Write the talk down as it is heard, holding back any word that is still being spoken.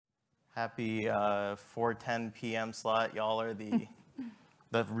Happy 4:10 p.m. slot. Y'all are the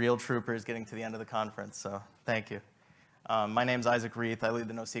real troopers getting to the end of the conference, so thank you. My name's Isaac Reath. I lead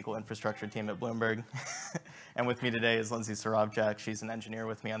the NoSQL infrastructure team at Bloomberg. And with me today is Lindsey Zurovchak. She's an engineer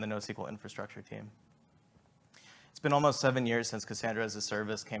with me on the NoSQL infrastructure team. It's been almost 7 years since Cassandra as a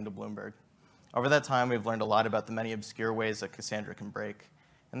service came to Bloomberg. Over that time, we've learned a lot about the many obscure ways that Cassandra can break.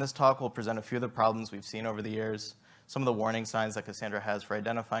 In this talk, we'll present a few of the problems we've seen over the years, some of the warning signs that Cassandra has for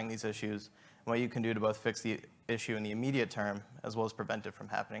identifying these issues, and what you can do to both fix the issue in the immediate term, as well as prevent it from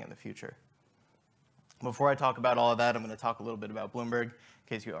happening in the future. Before I talk about all of that, I'm going to talk a little bit about Bloomberg, in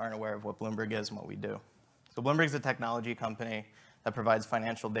case you aren't aware of what Bloomberg is and what we do. So Bloomberg is a technology company that provides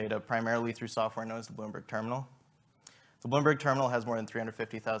financial data primarily through software known as the Bloomberg Terminal. The Bloomberg Terminal has more than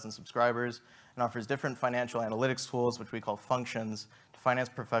 350,000 subscribers and offers different financial analytics tools, which we call functions, to finance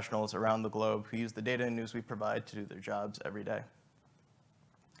professionals around the globe who use the data and news we provide to do their jobs every day.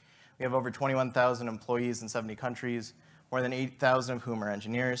 We have over 21,000 employees in 70 countries, more than 8,000 of whom are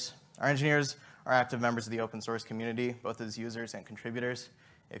engineers. Our engineers are active members of the open source community, both as users and contributors.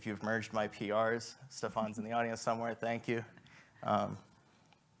 If you've merged my PRs, Stefan's in the audience somewhere, thank you.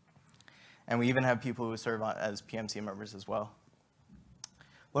 And we even have people who serve as PMC members as well.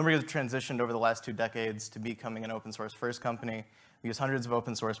 Bloomberg has transitioned over the last 2 decades to becoming an open source first company. We use hundreds of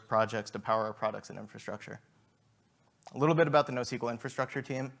open source projects to power our products and infrastructure. A little bit about the NoSQL infrastructure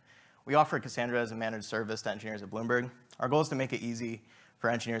team. We offer Cassandra as a managed service to engineers at Bloomberg. Our goal is to make it easy for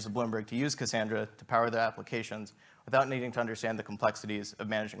engineers at Bloomberg to use Cassandra to power their applications without needing to understand the complexities of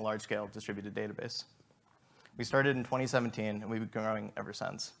managing a large-scale distributed database. We started in 2017, and we've been growing ever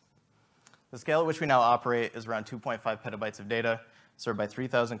since. The scale at which we now operate is around 2.5 petabytes of data, served by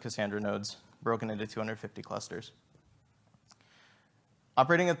 3,000 Cassandra nodes, broken into 250 clusters.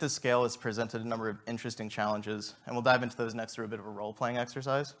 Operating at this scale has presented a number of interesting challenges, and we'll dive into those next through a bit of a role-playing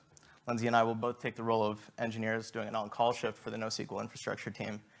exercise. Lindsey and I will both take the role of engineers doing an on-call shift for the NoSQL infrastructure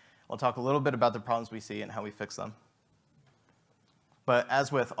team. We'll talk a little bit about the problems we see and how we fix them. But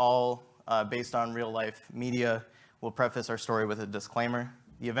as with all based on real-life media, we'll preface our story with a disclaimer.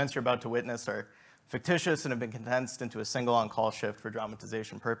 The events you're about to witness are fictitious and have been condensed into a single on-call shift for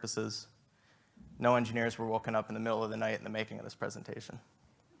dramatization purposes. No engineers were woken up in the middle of the night in the making of this presentation.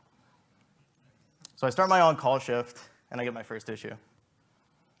 So I start my on-call shift, and I get my first issue.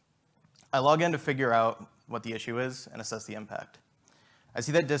 I log in to figure out what the issue is and assess the impact. I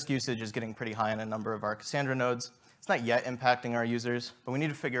see that disk usage is getting pretty high in a number of our Cassandra nodes. It's not yet impacting our users, but we need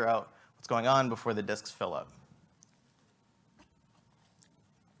to figure out what's going on before the disks fill up.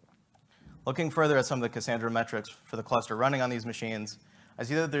 Looking further at some of the Cassandra metrics for the cluster running on these machines, I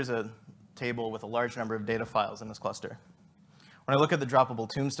see that there's a table with a large number of data files in this cluster. When I look at the droppable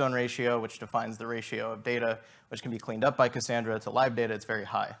tombstone ratio, which defines the ratio of data which can be cleaned up by Cassandra to live data, it's very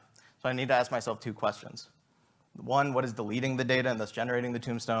high. So I need to ask myself 2 questions. 1, what is deleting the data and thus generating the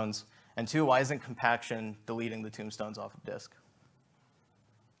tombstones? And 2, why isn't compaction deleting the tombstones off of disk?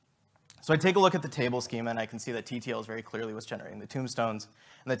 So I take a look at the table schema, and I can see that TTL is very clearly what's generating the tombstones.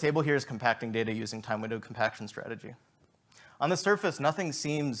 And the table here is compacting data using time window compaction strategy. On the surface, nothing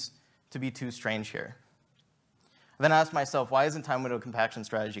seems to be too strange here. I then ask myself, why isn't time window compaction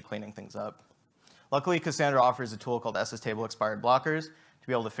strategy cleaning things up? Luckily, Cassandra offers a tool called SSTable expired blockers to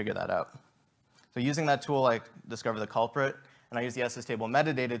be able to figure that out. So using that tool, I discover the culprit, and I use the SSTable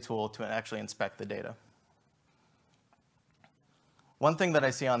metadata tool to actually inspect the data. One thing that I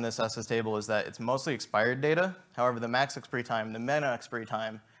see on this SSTable is that it's mostly expired data. However, the max expiry time, the min expiry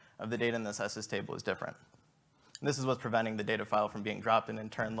time of the data in this SSTable is different. And this is what's preventing the data file from being dropped and in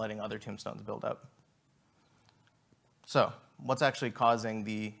turn letting other tombstones build up. So what's actually causing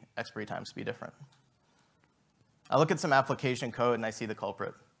the expiry times to be different? I look at some application code and I see the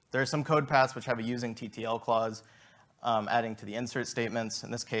culprit. There are some code paths which have a using TTL clause, adding to the insert statements.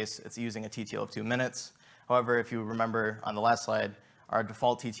 In this case, it's using a TTL of 2 minutes. However, if you remember on the last slide, our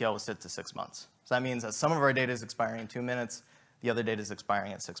default TTL was set to 6 months. So that means that some of our data is expiring in 2 minutes, the other data is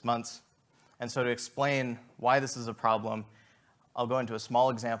expiring at 6 months. And so to explain why this is a problem, I'll go into a small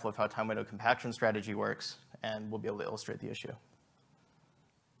example of how time window compaction strategy works, and we'll be able to illustrate the issue.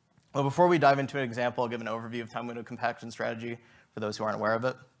 Well, before we dive into an example, I'll give an overview of time window compaction strategy for those who aren't aware of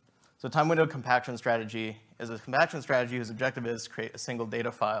it. So time window compaction strategy is a compaction strategy whose objective is to create a single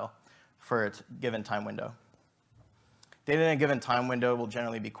data file for a given time window. Data in a given time window will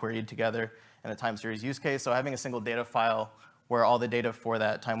generally be queried together in a time series use case, so having a single data file where all the data for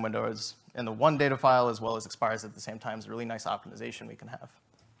that time window is in the one data file as well as expires at the same time is a really nice optimization we can have.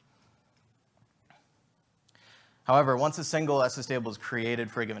 However, once a single SSTable is created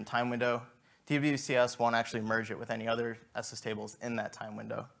for a given time window, TWCS won't actually merge it with any other SSTables in that time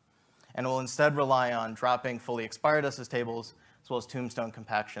window. and will instead rely on dropping fully expired SS tables as well as tombstone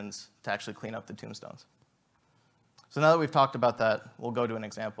compactions to actually clean up the tombstones. So now that we've talked about that, we'll go to an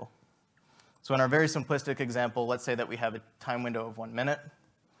example. So in our very simplistic example, let's say that we have a time window of 1 minute,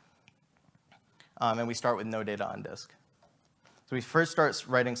 and we start with no data on disk. So we first start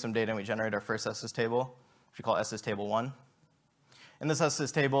writing some data, and we generate our first SS table, which we call SS table 1. In this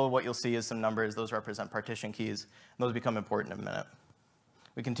SS table, what you'll see is some numbers. Those represent partition keys, and those become important in a minute.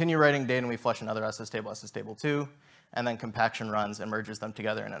 We continue writing data, and we flush another SS table 2, and then compaction runs and merges them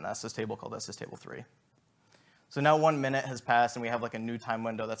together in an SS table called SS table 3. So now 1 minute has passed, and we have like a new time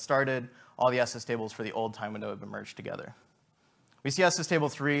window that started. All the SS tables for the old time window have been merged together. We see SS table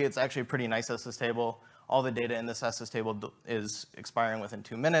 3. It's actually a pretty nice SS table. All the data in this SS table is expiring within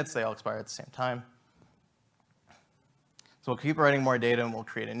 2 minutes. They all expire at the same time. So we'll keep writing more data, and we'll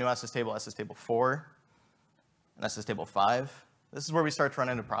create a new SS table 4, and SS table 5. This is where we start to run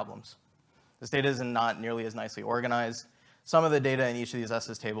into problems. This data is not nearly as nicely organized. Some of the data in each of these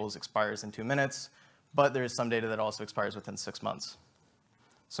SS tables expires in 2 minutes, but there is some data that also expires within 6 months.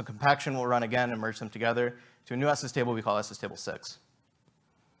 So compaction will run again and merge them together to a new SS table we call SS table 6.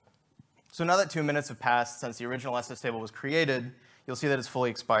 So now that 2 minutes have passed since the original SS table was created, you'll see that it's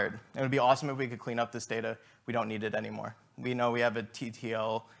fully expired. It would be awesome if we could clean up this data. We don't need it anymore. We know we have a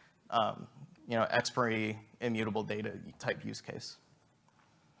TTL, expiry immutable data type use case.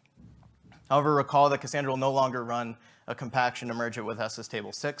 However, recall that Cassandra will no longer run a compaction to merge it with SS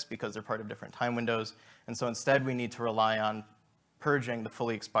table 6 because they're part of different time windows. And so instead, we need to rely on purging the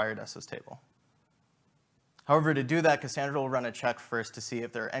fully expired SS table. However, to do that, Cassandra will run a check first to see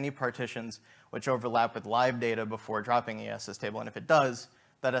if there are any partitions which overlap with live data before dropping the SS table. And if it does,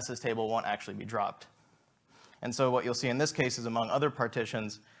 that SS table won't actually be dropped. And so what you'll see in this case is, among other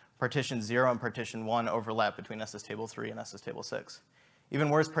partitions, partition 0 and partition 1 overlap between SS table 3 and SS table 6. Even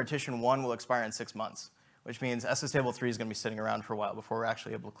worse, partition 1 will expire in 6 months, which means SS table 3 is going to be sitting around for a while before we're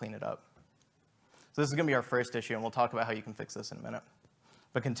actually able to clean it up. So this is going to be our first issue, and we'll talk about how you can fix this in a minute.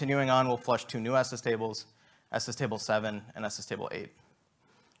 But continuing on, we'll flush 2 new SS tables, SS table 7 and SS table 8,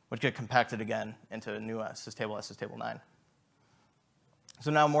 which get compacted again into a new SS table 9. So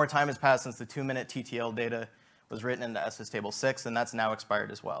now more time has passed since the 2-minute TTL data was written into SS table 6, and that's now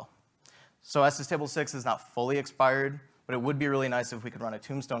expired as well. So SS table 6 is not fully expired, but it would be really nice if we could run a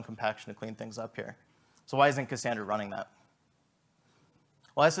tombstone compaction to clean things up here. So why isn't Cassandra running that?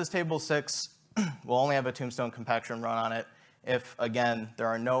 Well, SS table 6 will only have a tombstone compaction run on it if, again, there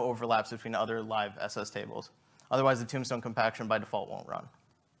are no overlaps between other live SS tables. Otherwise, the tombstone compaction by default won't run.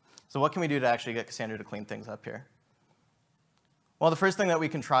 So what can we do to actually get Cassandra to clean things up here? Well, the first thing that we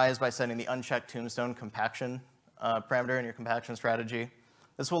can try is by setting the unchecked tombstone compaction parameter in your compaction strategy.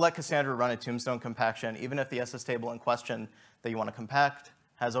 This will let Cassandra run a tombstone compaction even if the SS table in question that you want to compact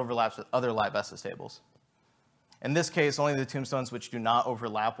has overlaps with other live SS tables. In this case, only the tombstones which do not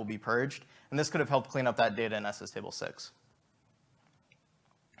overlap will be purged, and this could have helped clean up that data in SS table 6.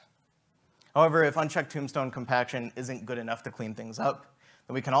 However, if unchecked tombstone compaction isn't good enough to clean things up,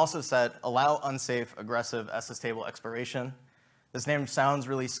 then we can also set allow unsafe aggressive SS table expiration. This name sounds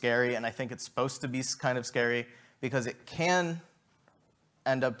really scary, and I think it's supposed to be kind of scary because it can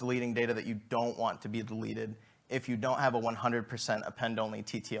end up deleting data that you don't want to be deleted if you don't have a 100% append-only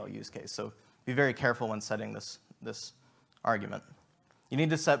TTL use case. So be very careful when setting this argument. You need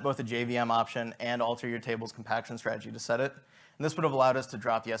to set both a JVM option and alter your table's compaction strategy to set it. And this would have allowed us to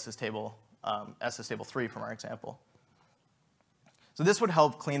drop the SS table 3 from our example. So this would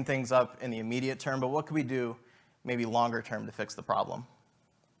help clean things up in the immediate term, but what could we do maybe longer term to fix the problem?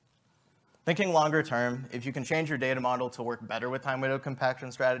 Thinking longer term, if you can change your data model to work better with time window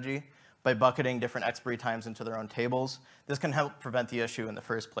compaction strategy by bucketing different expiry times into their own tables, this can help prevent the issue in the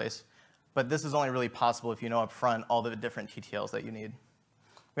first place. But this is only really possible if you know up front all the different TTLs that you need.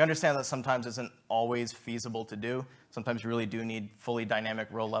 We understand that sometimes isn't always feasible to do. Sometimes you really do need fully dynamic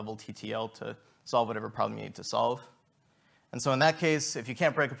row-level TTL to solve whatever problem you need to solve. And so in that case, if you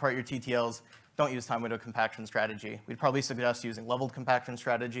can't break apart your TTLs, don't use time window compaction strategy. We'd probably suggest using leveled compaction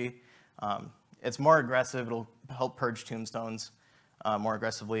strategy. It's more aggressive. It'll help purge tombstones more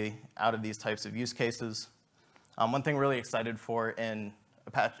aggressively out of these types of use cases. One thing we're really excited for in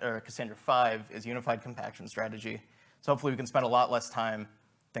Cassandra 5 is unified compaction strategy. So hopefully we can spend a lot less time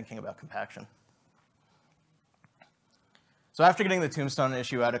thinking about compaction. So after getting the tombstone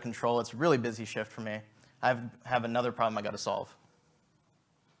issue out of control, it's a really busy shift for me. I have another problem I got to solve.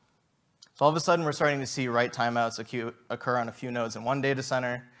 So all of a sudden, we're starting to see write timeouts occur on a few nodes in one data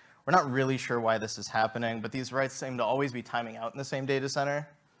center. We're not really sure why this is happening, but these writes seem to always be timing out in the same data center.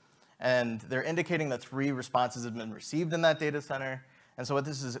 And they're indicating that 3 responses have been received in that data center, And so what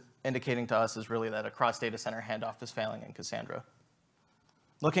this is indicating to us is really that a cross-data center handoff is failing in Cassandra.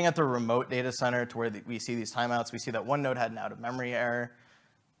 Looking at the remote data center to where we see these timeouts, we see that one node had an out-of-memory error.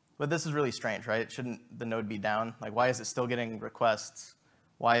 But this is really strange, right? Shouldn't the node be down? Like, why is it still getting requests?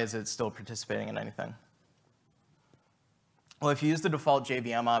 Why is it still participating in anything? Well, if you use the default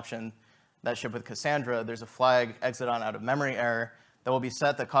JVM option that shipped with Cassandra, there's a flag exit on out-of-memory error that will be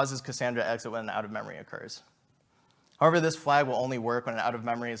set that causes Cassandra to exit when an out-of-memory occurs. However, this flag will only work when an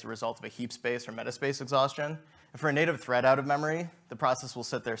out-of-memory is a result of a heap space or metaspace exhaustion. And for a native thread out-of-memory, the process will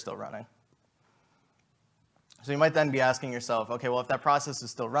sit there still running. So you might then be asking yourself, okay, well, if that process is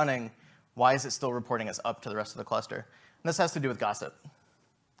still running, why is it still reporting us up to the rest of the cluster? And this has to do with gossip.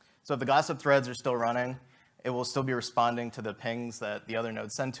 So if the gossip threads are still running, it will still be responding to the pings that the other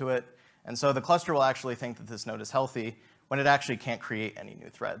nodes send to it. And so the cluster will actually think that this node is healthy when it actually can't create any new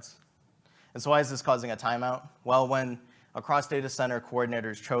threads. And so why is this causing a timeout? Well, when a cross-data center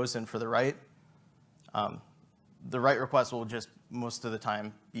coordinator is chosen for the write request will just most of the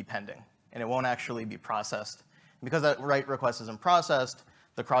time be pending, and it won't actually be processed. And because that write request isn't processed,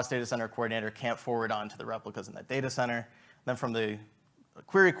 the cross-data center coordinator can't forward on to the replicas in that data center. Then from the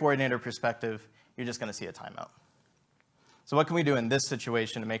query coordinator perspective, you're just going to see a timeout. So what can we do in this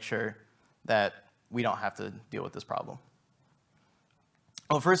situation to make sure that we don't have to deal with this problem?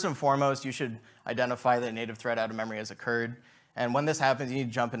 Well, first and foremost, you should identify that a native thread out of memory has occurred. And when this happens, you need to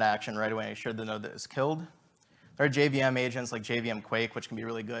jump into action right away and ensure the node that is killed. There are JVM agents like JVM Quake, which can be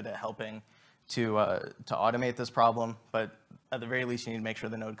really good at helping to automate this problem. But at the very least, you need to make sure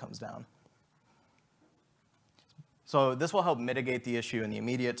the node comes down. So this will help mitigate the issue in the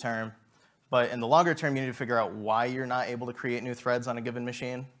immediate term. But in the longer term, you need to figure out why you're not able to create new threads on a given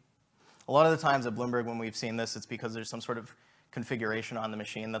machine. A lot of the times at Bloomberg, when we've seen this, it's because there's some sort of configuration on the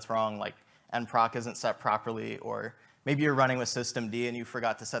machine that's wrong, like nproc isn't set properly, or maybe you're running with systemd and you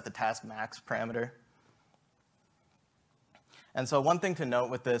forgot to set the task max parameter. And so one thing to note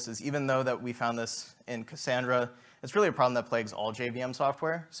with this is even though that we found this in Cassandra, it's really a problem that plagues all JVM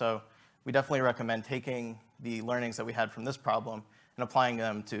software. So we definitely recommend taking the learnings that we had from this problem and applying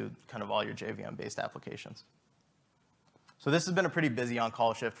them to kind of all your JVM-based applications. So this has been a pretty busy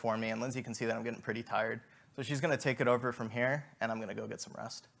on-call shift for me, and Lindsey can see that I'm getting pretty tired. So she's going to take it over from here, and I'm going to go get some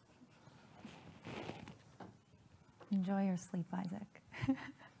rest. Enjoy your sleep, Isaac.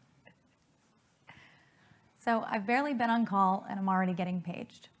 So I've barely been on call, and I'm already getting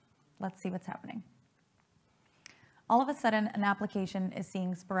paged. Let's see what's happening. All of a sudden, an application is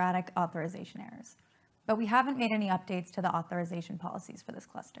seeing sporadic authorization errors, but we haven't made any updates to the authorization policies for this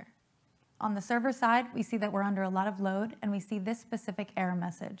cluster. On the server side, we see that we're under a lot of load, and we see this specific error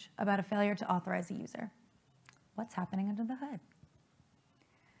message about a failure to authorize a user. What's happening under the hood?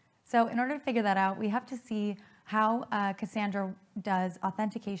 So in order to figure that out, we have to see how Cassandra does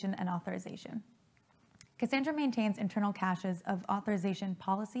authentication and authorization. Cassandra maintains internal caches of authorization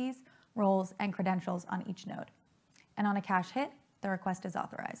policies, roles, and credentials on each node. And on a cache hit, the request is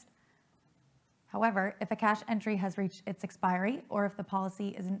authorized. However, if a cache entry has reached its expiry, or if the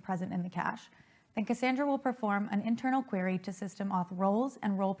policy isn't present in the cache, then Cassandra will perform an internal query to system auth roles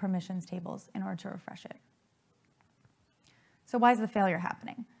and role permissions tables in order to refresh it. So why is the failure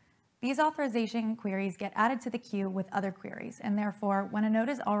happening? These authorization queries get added to the queue with other queries, and therefore, when a node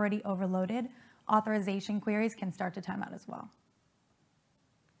is already overloaded, authorization queries can start to time out as well.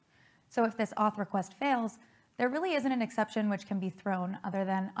 So if this auth request fails, there really isn't an exception which can be thrown other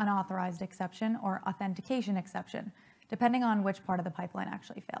than unauthorized exception or authentication exception, depending on which part of the pipeline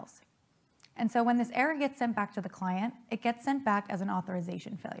actually fails. And so when this error gets sent back to the client, it gets sent back as an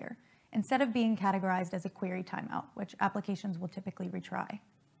authorization failure, instead of being categorized as a query timeout, which applications will typically retry.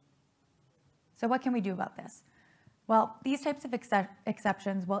 So what can we do about this? Well, these types of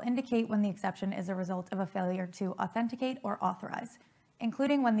exceptions will indicate when the exception is a result of a failure to authenticate or authorize,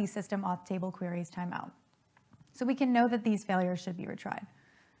 including when these system auth table queries time out. So we can know that these failures should be retried.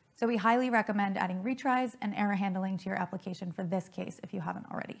 So we highly recommend adding retries and error handling to your application for this case if you haven't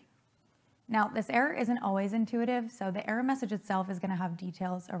already. Now, this error isn't always intuitive, so the error message itself is going to have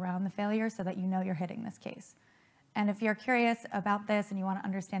details around the failure so that you know you're hitting this case. And if you're curious about this and you want to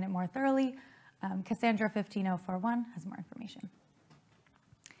understand it more thoroughly, Cassandra 15041 has more information.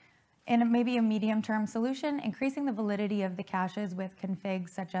 In maybe a medium-term solution, increasing the validity of the caches with configs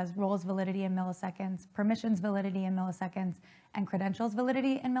such as roles validity in milliseconds, permissions validity in milliseconds, and credentials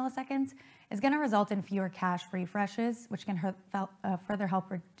validity in milliseconds is going to result in fewer cache refreshes, which can further help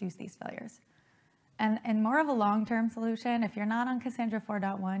reduce these failures. And in more of a long-term solution, if you're not on Cassandra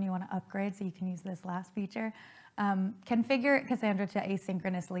 4.1, you want to upgrade so you can use this last feature, configure Cassandra to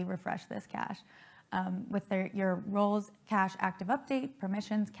asynchronously refresh this cache. with your roles, cache, active update,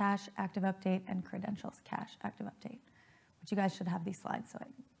 permissions, cache, active update, and credentials, cache, active update. But you guys should have these slides so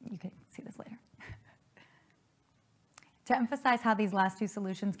you can see this later. To emphasize how these last two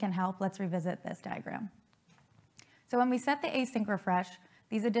solutions can help, let's revisit this diagram. So when we set the async refresh,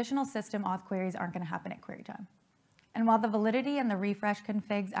 these additional system auth queries aren't going to happen at query time. And while the validity and the refresh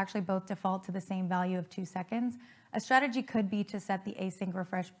configs actually both default to the same value of 2 seconds, a strategy could be to set the async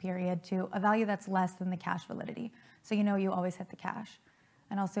refresh period to a value that's less than the cache validity. So you know you always hit the cache.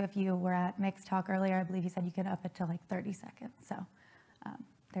 And also if you were at Mick's talk earlier, I believe he said you could up it to like 30 seconds. So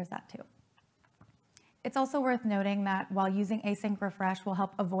there's that too. It's also worth noting that while using async refresh will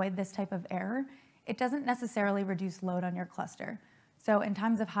help avoid this type of error, it doesn't necessarily reduce load on your cluster. So in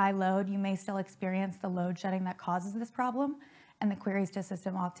times of high load, you may still experience the load shedding that causes this problem, and the queries to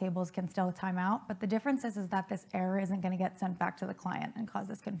system auth tables can still time out. But the difference is that this error isn't going to get sent back to the client and cause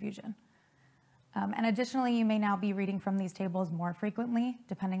this confusion. And additionally, you may now be reading from these tables more frequently,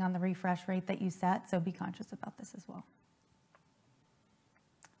 depending on the refresh rate that you set, so be conscious about this as well.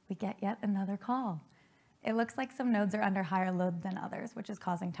 We get yet another call. It looks like some nodes are under higher load than others, which is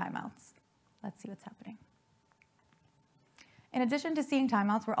causing timeouts. Let's see what's happening. In addition to seeing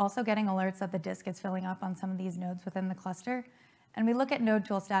timeouts, we're also getting alerts that the disk is filling up on some of these nodes within the cluster. And we look at node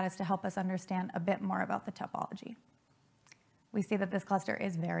tool status to help us understand a bit more about the topology. We see that this cluster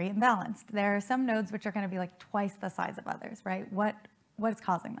is very imbalanced. There are some nodes which are going to be like twice the size of others, right? What is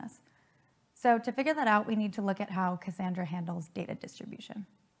causing this? So to figure that out, we need to look at how Cassandra handles data distribution.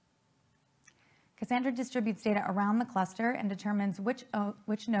 Cassandra distributes data around the cluster and determines which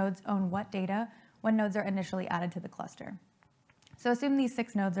nodes own what data when nodes are initially added to the cluster. So assume these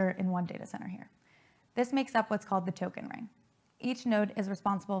 6 nodes are in one data center here. This makes up what's called the token ring. Each node is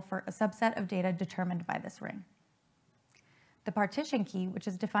responsible for a subset of data determined by this ring. The partition key, which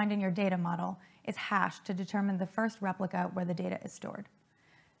is defined in your data model, is hashed to determine the first replica where the data is stored.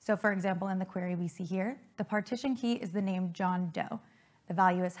 So for example, in the query we see here, the partition key is the name John Doe. The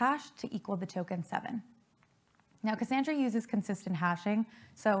value is hashed to equal the token 7. Now, Cassandra uses consistent hashing,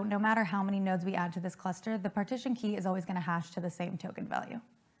 so no matter how many nodes we add to this cluster, the partition key is always going to hash to the same token value.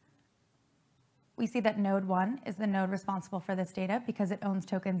 We see that node 1 is the node responsible for this data because it owns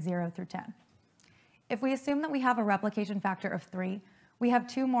tokens 0 through 10. If we assume that we have a replication factor of 3, we have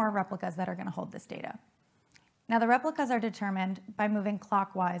 2 more replicas that are going to hold this data. Now, the replicas are determined by moving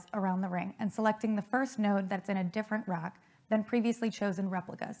clockwise around the ring and selecting the first node that's in a different rack than previously chosen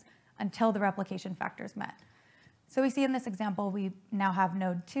replicas until the replication factor is met. So we see in this example, we now have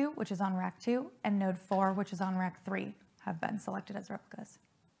node 2, which is on rack 2, and node 4, which is on rack 3, have been selected as replicas.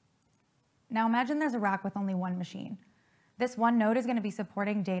 Now imagine there's a rack with only one machine. This one node is going to be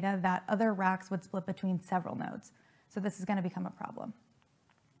supporting data that other racks would split between several nodes. So this is going to become a problem.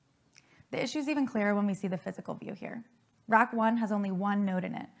 The issue is even clearer when we see the physical view here. Rack 1 has only one node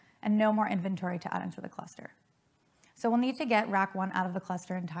in it and no more inventory to add into the cluster. So we'll need to get rack 1 out of the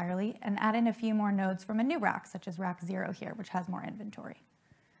cluster entirely and add in a few more nodes from a new rack, such as rack 0 here, which has more inventory.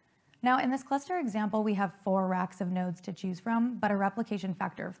 Now in this cluster example, we have 4 racks of nodes to choose from, but a replication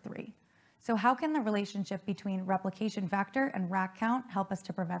factor of 3. So how can the relationship between replication factor and rack count help us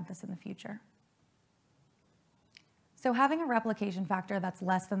to prevent this in the future? So having a replication factor that's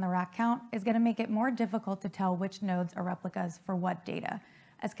less than the rack count is going to make it more difficult to tell which nodes are replicas for what data,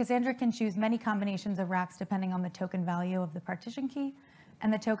 as Cassandra can choose many combinations of racks depending on the token value of the partition key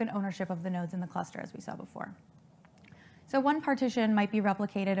and the token ownership of the nodes in the cluster, as we saw before. So one partition might be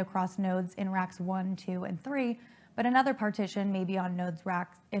replicated across nodes in racks 1, 2, and 3, but another partition may be on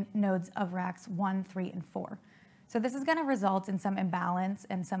nodes of racks 1, 3, and 4. So this is going to result in some imbalance,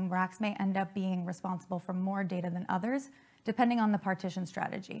 and some racks may end up being responsible for more data than others, depending on the partition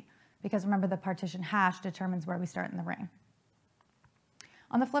strategy. Because remember, the partition hash determines where we start in the ring.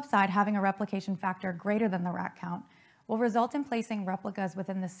 On the flip side, having a replication factor greater than the rack count will result in placing replicas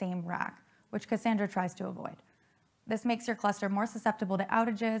within the same rack, which Cassandra tries to avoid. This makes your cluster more susceptible to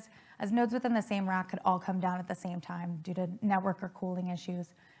outages, as nodes within the same rack could all come down at the same time due to network or cooling issues,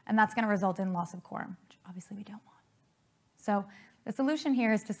 and that's going to result in loss of quorum, which obviously we don't want. So the solution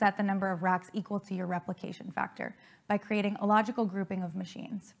here is to set the number of racks equal to your replication factor by creating a logical grouping of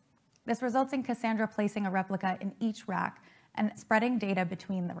machines. This results in Cassandra placing a replica in each rack and spreading data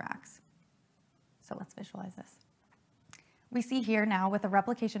between the racks. So let's visualize this. We see here now with a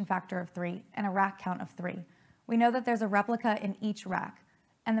replication factor of 3 and a rack count of 3, we know that there's a replica in each rack,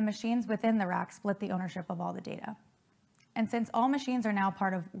 and the machines within the rack split the ownership of all the data. And since all machines are now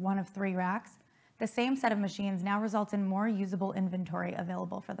part of one of 3 racks, the same set of machines now results in more usable inventory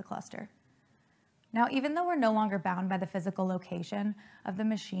available for the cluster. Now, even though we're no longer bound by the physical location of the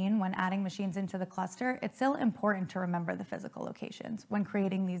machine when adding machines into the cluster, it's still important to remember the physical locations when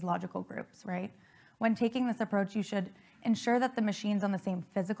creating these logical groups, right? When taking this approach, you should ensure that the machines on the same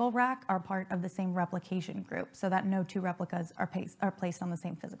physical rack are part of the same replication group so that no two replicas are placed on the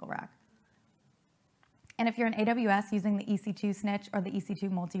same physical rack. And if you're in AWS using the EC2 snitch or the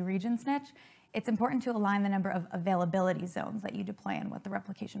EC2 multi-region snitch, it's important to align the number of availability zones that you deploy in with the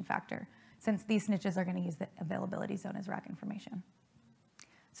replication factor, since these snitches are going to use the availability zone as rack information.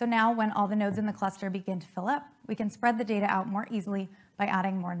 So now when all the nodes in the cluster begin to fill up, we can spread the data out more easily by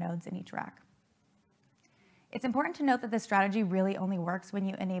adding more nodes in each rack. It's important to note that this strategy really only works when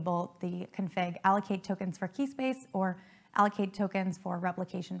you enable the config allocate tokens for key space or allocate tokens for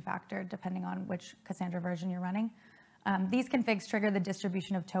replication factor, depending on which Cassandra version you're running. These configs trigger the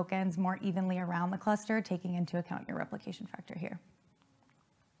distribution of tokens more evenly around the cluster, taking into account your replication factor here.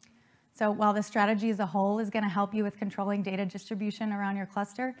 So while the strategy as a whole is going to help you with controlling data distribution around your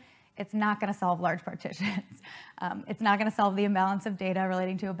cluster, it's not going to solve large partitions. It's not going to solve the imbalance of data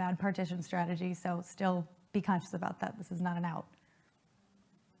relating to a bad partition strategy, so still be conscious about that. This is not an out.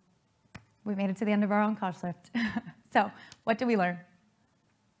 We made it to the end of our own cost lift. So what did we learn?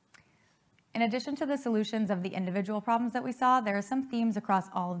 In addition to the solutions of the individual problems that we saw, there are some themes across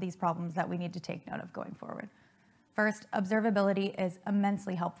all of these problems that we need to take note of going forward. First, observability is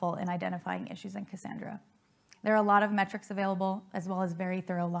immensely helpful in identifying issues in Cassandra. There are a lot of metrics available, as well as very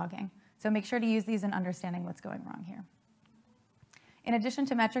thorough logging. So make sure to use these in understanding what's going wrong here. In addition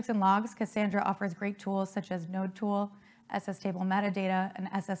to metrics and logs, Cassandra offers great tools such as Node Tool, SS Table metadata, and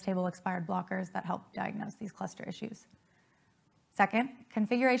SS Table expired blockers that help diagnose these cluster issues. Second,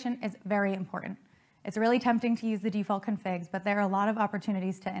 configuration is very important. It's really tempting to use the default configs, but there are a lot of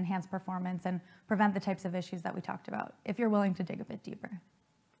opportunities to enhance performance and prevent the types of issues that we talked about, if you're willing to dig a bit deeper.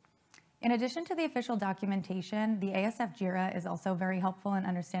 In addition to the official documentation, the ASF JIRA is also very helpful in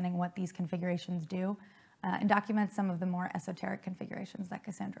understanding what these configurations do and documents some of the more esoteric configurations that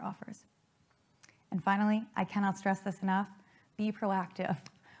Cassandra offers. And finally, I cannot stress this enough, be proactive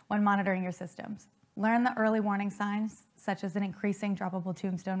when monitoring your systems. Learn the early warning signs, such as an increasing droppable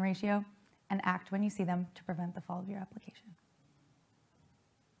tombstone ratio, and act when you see them to prevent the fall of your application.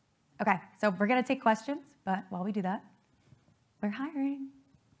 Okay, so we're gonna take questions, but while we do that, we're hiring.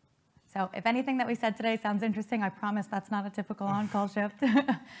 So if anything that we said today sounds interesting, I promise that's not a typical on-call shift.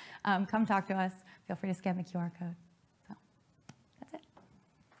 Come talk to us. Feel free to scan the QR code. So that's it.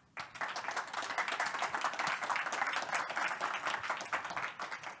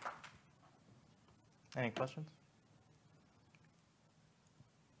 Any questions?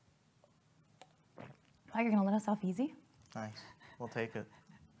 Oh, you're gonna let us off easy? Nice. We'll take it.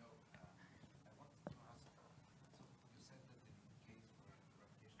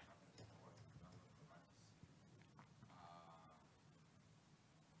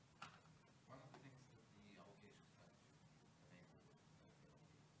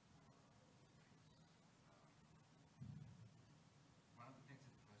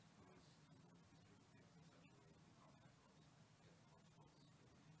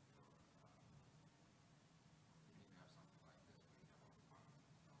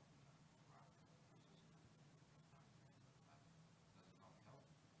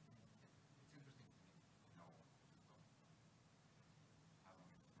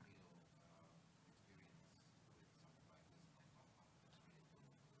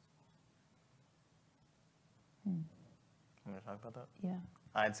 I'm going to talk about that? Yeah.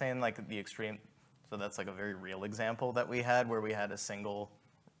 I'd say in like the extreme, so that's like a very real example that we had where we had a single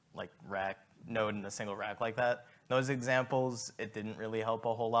like rack node in a single rack like that. Those examples, it didn't really help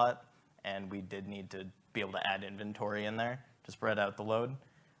a whole lot, and we did need to be able to add inventory in there to spread out the load.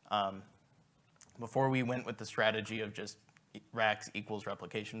 Before we went with the strategy of just racks equals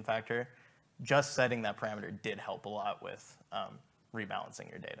replication factor, just setting that parameter did help a lot with rebalancing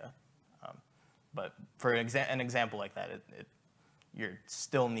your data. But for an example like that, you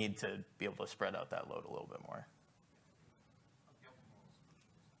still need to be able to spread out that load a little bit more.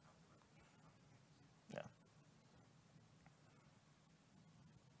 Yeah.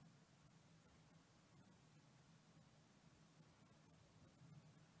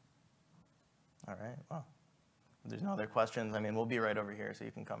 All right, well, if there's no other questions, I mean, we'll be right over here, so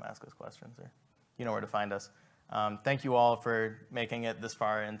you can come ask us questions, or you know where to find us. Thank you all for making it this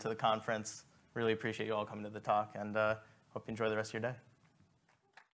far into the conference. Really appreciate you all coming to the talk, and hope you enjoy the rest of your day.